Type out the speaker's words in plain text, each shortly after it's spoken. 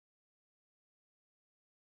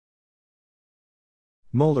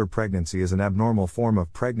Molar pregnancy is an abnormal form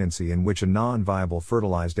of pregnancy in which a non-viable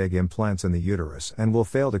fertilized egg implants in the uterus and will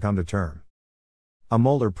fail to come to term. A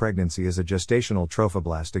molar pregnancy is a gestational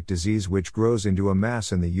trophoblastic disease which grows into a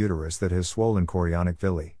mass in the uterus that has swollen chorionic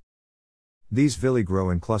villi. These villi grow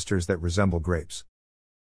in clusters that resemble grapes.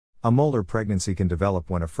 A molar pregnancy can develop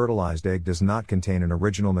when a fertilized egg does not contain an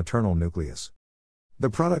original maternal nucleus. The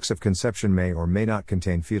products of conception may or may not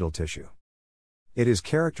contain fetal tissue. It is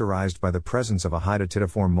characterized by the presence of a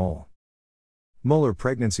hydatidiform mole. Molar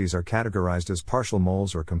pregnancies are categorized as partial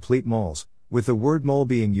moles or complete moles, with the word mole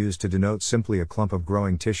being used to denote simply a clump of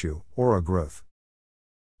growing tissue, or a growth.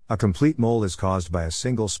 A complete mole is caused by a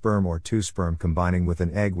single sperm or two sperm combining with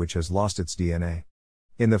an egg which has lost its DNA.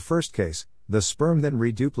 In the first case, the sperm then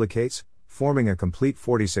reduplicates, forming a complete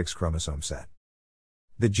 46 chromosome set.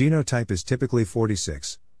 The genotype is typically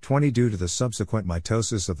 46/20 due to the subsequent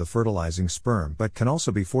mitosis of the fertilizing sperm but can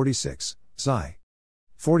also be 46/XY.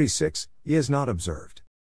 46 is not observed.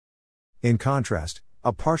 In contrast,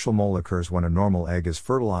 a partial mole occurs when a normal egg is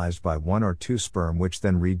fertilized by one or two sperm which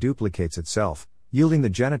then reduplicates itself, yielding the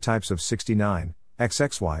genotypes of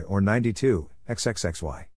 69XXY or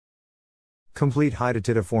 92XXXY. Complete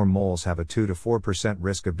hydatidiform moles have a 2 to 4%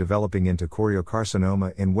 risk of developing into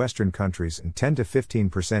choriocarcinoma in Western countries and 10 to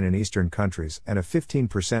 15% in Eastern countries and a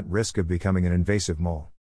 15% risk of becoming an invasive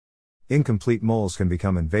mole. Incomplete moles can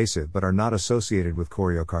become invasive but are not associated with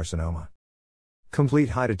choriocarcinoma. Complete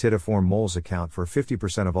hydatidiform moles account for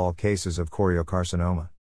 50% of all cases of choriocarcinoma.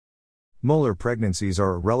 Molar pregnancies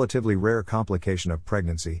are a relatively rare complication of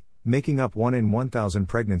pregnancy, making up 1 in 1,000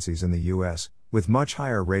 pregnancies in the US, with much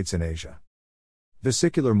higher rates in Asia.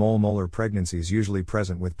 Vesicular mole molar pregnancies usually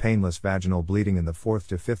present with painless vaginal bleeding in the 4th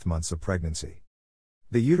to 5th months of pregnancy.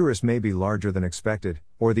 The uterus may be larger than expected,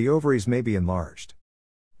 or the ovaries may be enlarged.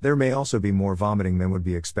 There may also be more vomiting than would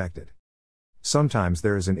be expected. Sometimes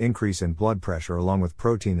there is an increase in blood pressure along with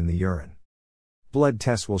protein in the urine. Blood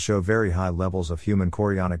tests will show very high levels of human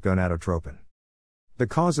chorionic gonadotropin. The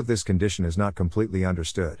cause of this condition is not completely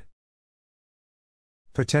understood.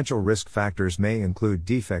 Potential risk factors may include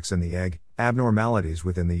defects in the egg, abnormalities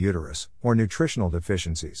within the uterus, or nutritional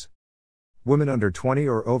deficiencies. Women under 20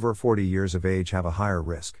 or over 40 years of age have a higher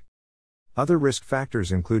risk. Other risk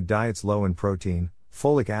factors include diets low in protein,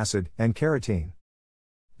 folic acid, and keratin.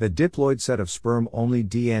 The diploid set of sperm-only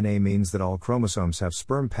DNA means that all chromosomes have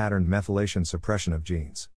sperm-patterned methylation suppression of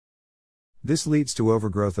genes. This leads to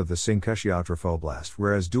overgrowth of the syncytiotrophoblast,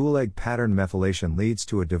 whereas dual-egg pattern methylation leads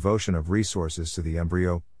to a devotion of resources to the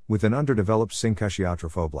embryo, with an underdeveloped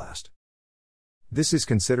syncytiotrophoblast. This is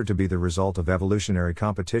considered to be the result of evolutionary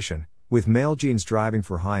competition, with male genes driving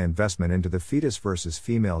for high investment into the fetus versus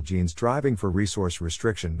female genes driving for resource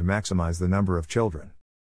restriction to maximize the number of children.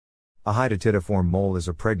 A hydatidiform mole is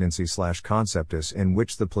a pregnancy/conceptus in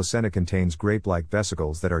which the placenta contains grape-like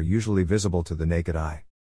vesicles that are usually visible to the naked eye.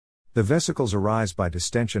 The vesicles arise by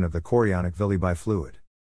distension of the chorionic villi by fluid.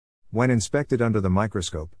 When inspected under the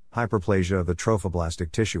microscope, hyperplasia of the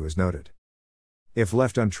trophoblastic tissue is noted. If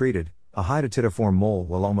left untreated, a hydatidiform mole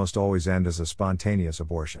will almost always end as a spontaneous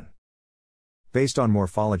abortion. Based on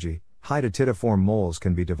morphology, hydatidiform moles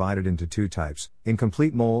can be divided into two types: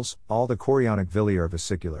 incomplete moles, all the chorionic villi are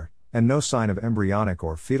vesicular, and no sign of embryonic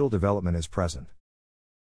or fetal development is present.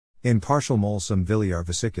 In partial moles, some villi are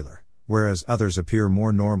vesicular, whereas others appear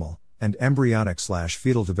more normal, and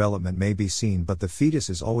embryonic/fetal development may be seen, but the fetus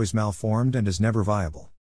is always malformed and is never viable.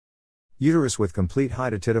 Uterus with complete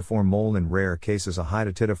hydatidiform mole. In rare cases, a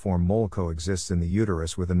hydatidiform mole coexists in the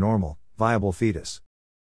uterus with a normal, viable fetus.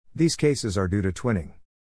 These cases are due to twinning.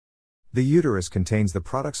 The uterus contains the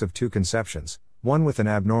products of two conceptions, one with an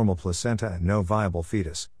abnormal placenta and no viable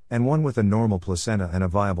fetus, and one with a normal placenta and a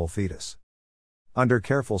viable fetus. Under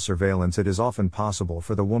careful surveillance, it is often possible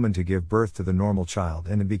for the woman to give birth to the normal child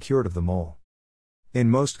and be cured of the mole.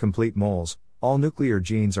 In most complete moles, all nuclear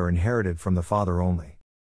genes are inherited from the father only.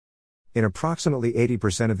 In approximately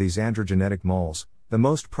 80% of these androgenetic moles, the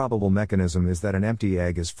most probable mechanism is that an empty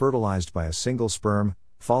egg is fertilized by a single sperm,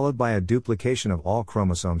 followed by a duplication of all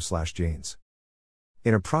chromosomes/genes.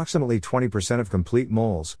 In approximately 20% of complete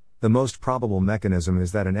moles, the most probable mechanism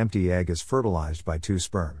is that an empty egg is fertilized by two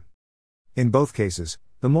sperm. In both cases,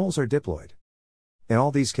 the moles are diploid. In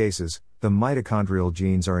all these cases, the mitochondrial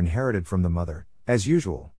genes are inherited from the mother, as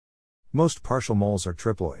usual. Most partial moles are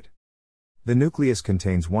triploid. The nucleus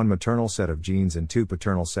contains one maternal set of genes and two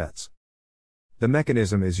paternal sets. The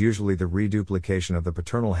mechanism is usually the reduplication of the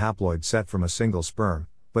paternal haploid set from a single sperm,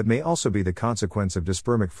 but may also be the consequence of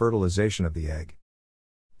dispermic fertilization of the egg.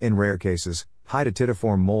 In rare cases,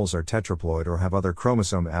 hydatidiform moles are tetraploid or have other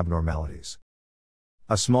chromosome abnormalities.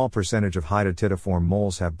 A small percentage of hydatidiform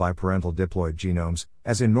moles have biparental diploid genomes.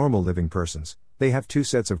 As in normal living persons, they have two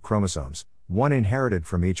sets of chromosomes, one inherited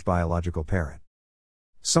from each biological parent.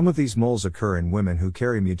 Some of these moles occur in women who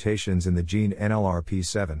carry mutations in the gene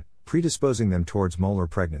NLRP7, predisposing them towards molar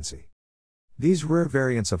pregnancy. These rare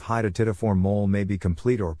variants of hydatidiform mole may be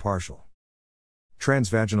complete or partial.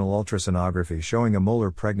 Transvaginal ultrasonography showing a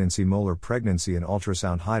molar pregnancy and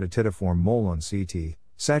ultrasound hydatidiform mole on CT,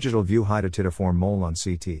 sagittal view hydatidiform mole on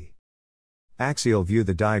CT. Axial view.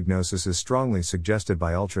 The diagnosis is strongly suggested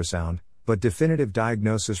by ultrasound, but definitive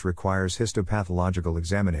diagnosis requires histopathological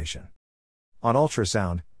examination. On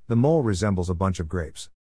ultrasound, the mole resembles a bunch of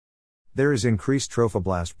grapes. There is increased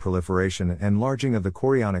trophoblast proliferation and enlarging of the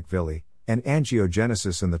chorionic villi, and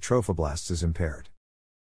angiogenesis in the trophoblasts is impaired.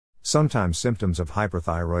 Sometimes symptoms of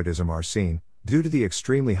hyperthyroidism are seen, due to the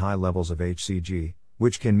extremely high levels of hCG,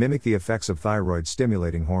 which can mimic the effects of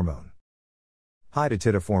thyroid-stimulating hormone.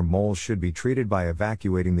 Hydatidiform moles should be treated by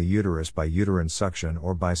evacuating the uterus by uterine suction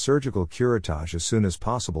or by surgical curettage as soon as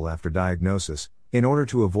possible after diagnosis, in order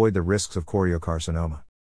to avoid the risks of choriocarcinoma.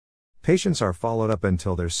 Patients are followed up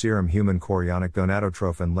until their serum human chorionic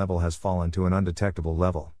gonadotrophin level has fallen to an undetectable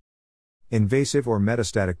level. Invasive or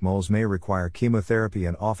metastatic moles may require chemotherapy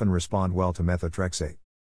and often respond well to methotrexate.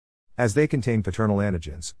 As they contain paternal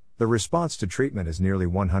antigens, the response to treatment is nearly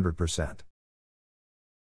 100%.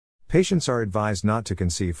 Patients are advised not to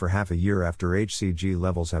conceive for half a year after hCG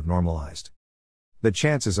levels have normalized. The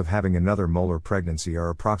chances of having another molar pregnancy are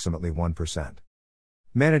approximately 1%.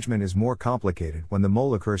 Management is more complicated when the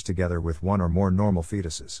mole occurs together with one or more normal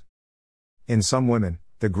fetuses. In some women,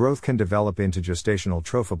 the growth can develop into gestational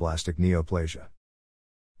trophoblastic neoplasia.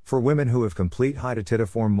 For women who have complete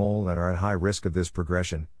hydatidiform mole and are at high risk of this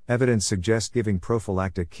progression, evidence suggests giving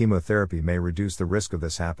prophylactic chemotherapy may reduce the risk of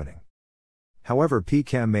this happening. However,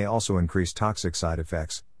 PChem may also increase toxic side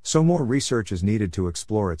effects, so more research is needed to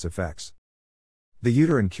explore its effects. The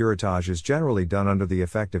uterine curettage is generally done under the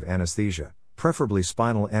effect of anesthesia, preferably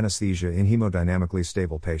spinal anesthesia in hemodynamically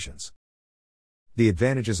stable patients. The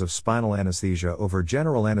advantages of spinal anesthesia over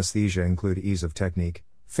general anesthesia include ease of technique,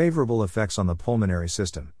 favorable effects on the pulmonary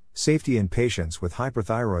system, safety in patients with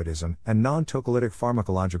hyperthyroidism, and non-tocolytic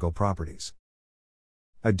pharmacological properties.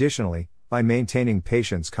 Additionally, by maintaining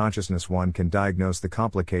patients' consciousness, one can diagnose the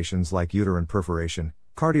complications like uterine perforation,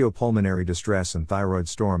 cardiopulmonary distress, and thyroid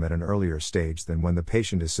storm at an earlier stage than when the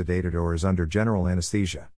patient is sedated or is under general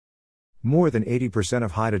anesthesia. More than 80%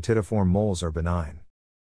 of hydatidiform moles are benign.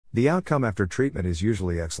 The outcome after treatment is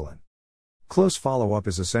usually excellent. Close follow-up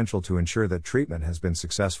is essential to ensure that treatment has been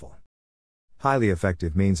successful. Highly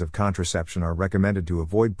effective means of contraception are recommended to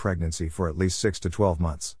avoid pregnancy for at least 6 to 12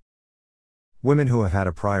 months. Women who have had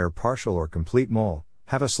a prior partial or complete mole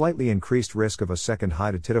have a slightly increased risk of a second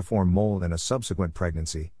hydatidiform mole in a subsequent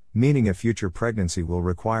pregnancy, meaning a future pregnancy will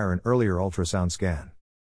require an earlier ultrasound scan.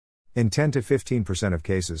 In 10 to 15% of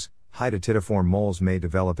cases, hydatidiform moles may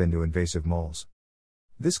develop into invasive moles.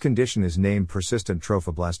 This condition is named persistent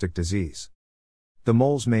trophoblastic disease. The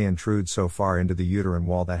moles may intrude so far into the uterine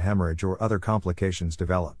wall that hemorrhage or other complications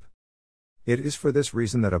develop. It is for this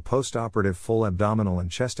reason that a post-operative full abdominal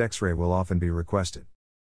and chest X-ray will often be requested.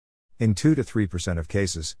 In 2 to 3% of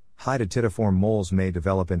cases, hydatidiform moles may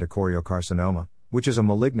develop into choriocarcinoma, which is a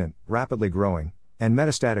malignant, rapidly growing, and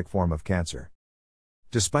metastatic form of cancer.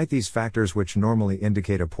 Despite these factors which normally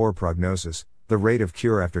indicate a poor prognosis, the rate of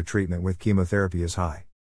cure after treatment with chemotherapy is high.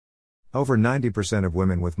 Over 90% of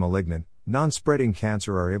women with malignant, non-spreading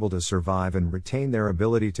cancer are able to survive and retain their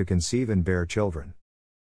ability to conceive and bear children.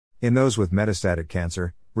 In those with metastatic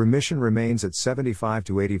cancer, remission remains at 75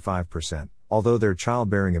 to 85%, although their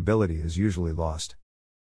childbearing ability is usually lost.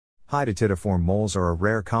 Hydatidiform moles are a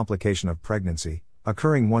rare complication of pregnancy,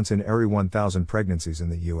 occurring once in every 1,000 pregnancies in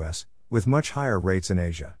the US, with much higher rates in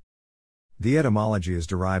Asia. The etymology is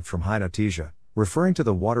derived from hydatidosa, referring to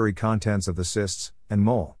the watery contents of the cysts, and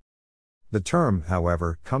mole. The term,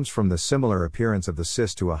 however, comes from the similar appearance of the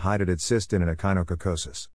cyst to a hydatid cyst in an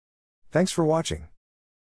echinococosis. Thanks for watching.